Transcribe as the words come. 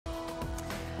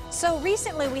So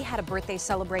recently we had a birthday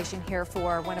celebration here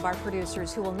for one of our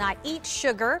producers who will not eat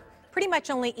sugar, pretty much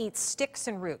only eats sticks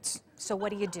and roots. So what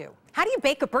do? How do you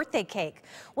bake a birthday cake?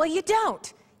 Well, you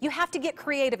don't. You have to get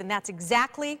creative, and that's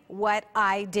exactly what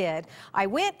I did. I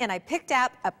went and I picked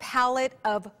up a pallet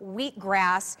of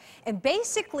wheatgrass and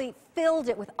basically filled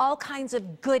it with all kinds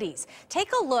of goodies. Take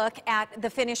a look at the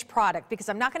finished product because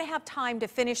I'm not going to have time to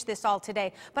finish this all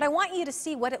today, but I want you to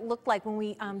see what it looked like when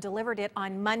we delivered it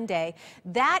on Monday.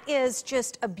 That is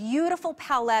just a beautiful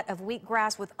palette of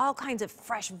wheatgrass with all kinds of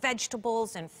fresh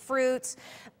vegetables and fruits,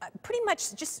 pretty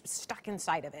much just stuck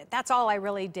inside of it. That's all I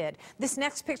really did. This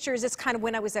next picture is just kind of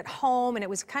when I was at home and it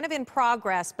was kind of in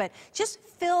progress, but just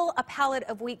fill a pallet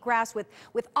of wheatgrass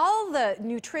with all the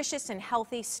nutritious and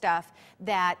healthy stuff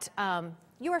that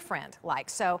your friend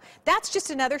likes. So that's just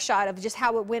another shot of just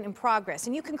how it went in progress.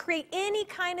 And you can create any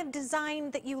kind of design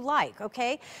that you like,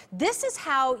 okay? This is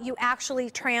how you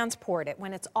actually transport it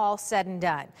when it's all said and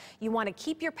done. You want to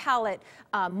keep your palette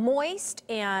moist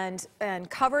and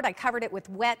covered. I covered it with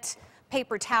wet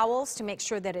paper towels to make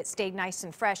sure that it stayed nice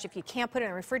and fresh. If you can't put it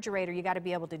in a refrigerator, you got to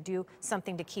be able to do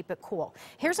something to keep it cool.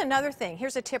 Here's another thing.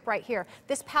 Here's a tip right here.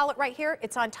 This palette right here,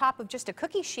 it's on top of just a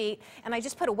cookie sheet, and I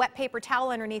just put a wet paper towel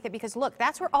underneath it because look,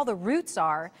 that's where all the roots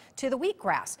are to the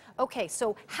wheatgrass. Okay,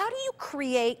 so how do you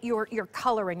create your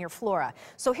color and your flora?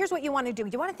 So here's what you want to do.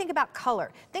 You want to think about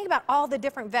color. Think about all the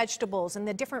different vegetables and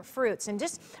the different fruits, and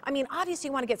just, I mean, obviously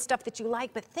you want to get stuff that you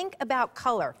like, but think about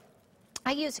color.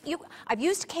 I've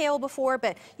used kale before,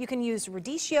 but you can use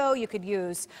radicchio, you could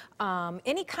use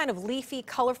any kind of leafy,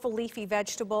 colorful leafy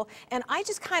vegetable, and I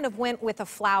just kind of went with a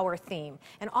flower theme.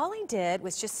 And all I did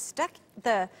was just stuck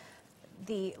the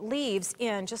leaves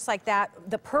in just like that.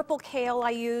 The purple kale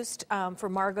I used for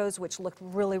Margot's, which looked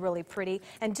really, really pretty.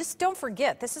 And just don't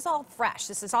forget, this is all fresh.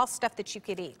 This is all stuff that you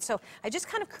could eat. So I just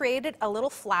kind of created a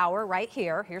little flower right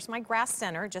here. Here's my grass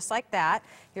center, just like that.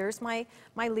 Here's my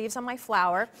leaves on my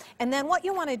flower. And then what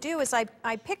you want to do is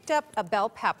I picked up a bell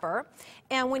pepper,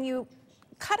 and when you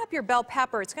cut up your bell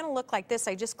pepper, it's going to look like this.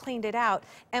 I just cleaned it out.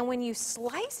 And when you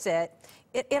slice it,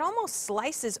 it almost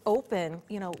slices open,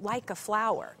 you know, like a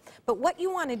flower. But what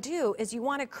you want to do is you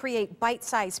want to create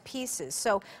bite-sized pieces.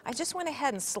 So I just went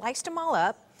ahead and sliced them all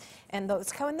up, and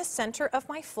those go in the center of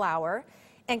my flower.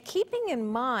 And keeping in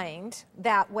mind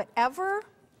that whatever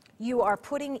you are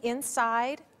putting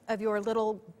inside of your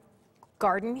little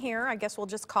garden here, I guess we'll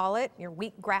just call it, your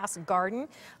wheatgrass garden,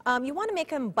 you want to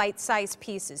make them bite-sized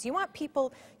pieces. You want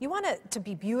it to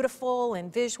be beautiful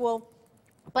and visual.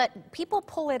 But people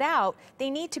pull it out,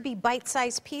 they need to be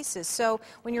bite-sized pieces. So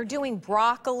when you're doing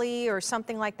broccoli or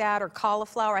something like that, or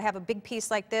cauliflower, I have a big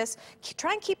piece like this,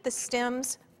 try and keep the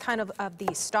stems kind of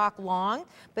the stalk long,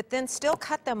 but then still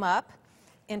cut them up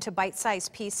into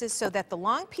bite-sized pieces so that the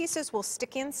long pieces will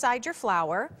stick inside your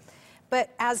flower. But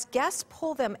as guests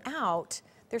pull them out,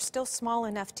 they're still small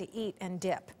enough to eat and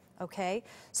dip, okay?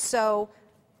 So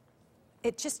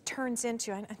it just turns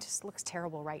into, it just looks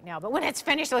terrible right now, but when it's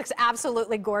finished, it looks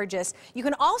absolutely gorgeous. You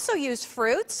can also use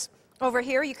fruits. Over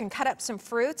here, you can cut up some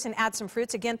fruits and add some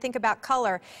fruits. Again, think about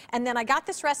color. And then I got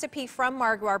this recipe from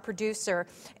Margot, our producer,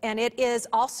 and it is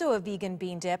also a vegan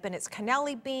bean dip, and it's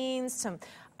cannelli beans, some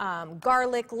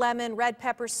garlic, lemon, red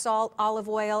pepper, salt, olive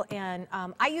oil, and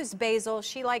I used basil.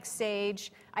 She likes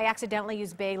sage. I accidentally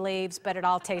used bay leaves, but it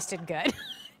all tasted good.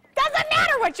 Doesn't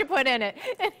matter what you put in it.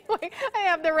 Anyway, I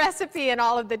have the recipe and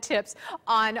all of the tips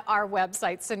on our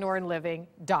website,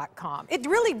 sonoranliving.com. It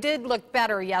really did look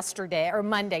better yesterday, or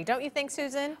Monday, don't you think,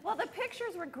 Susan? Well, the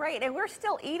pictures were great, and we're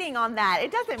still eating on that.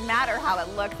 It doesn't matter how it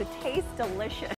looks. It tastes delicious.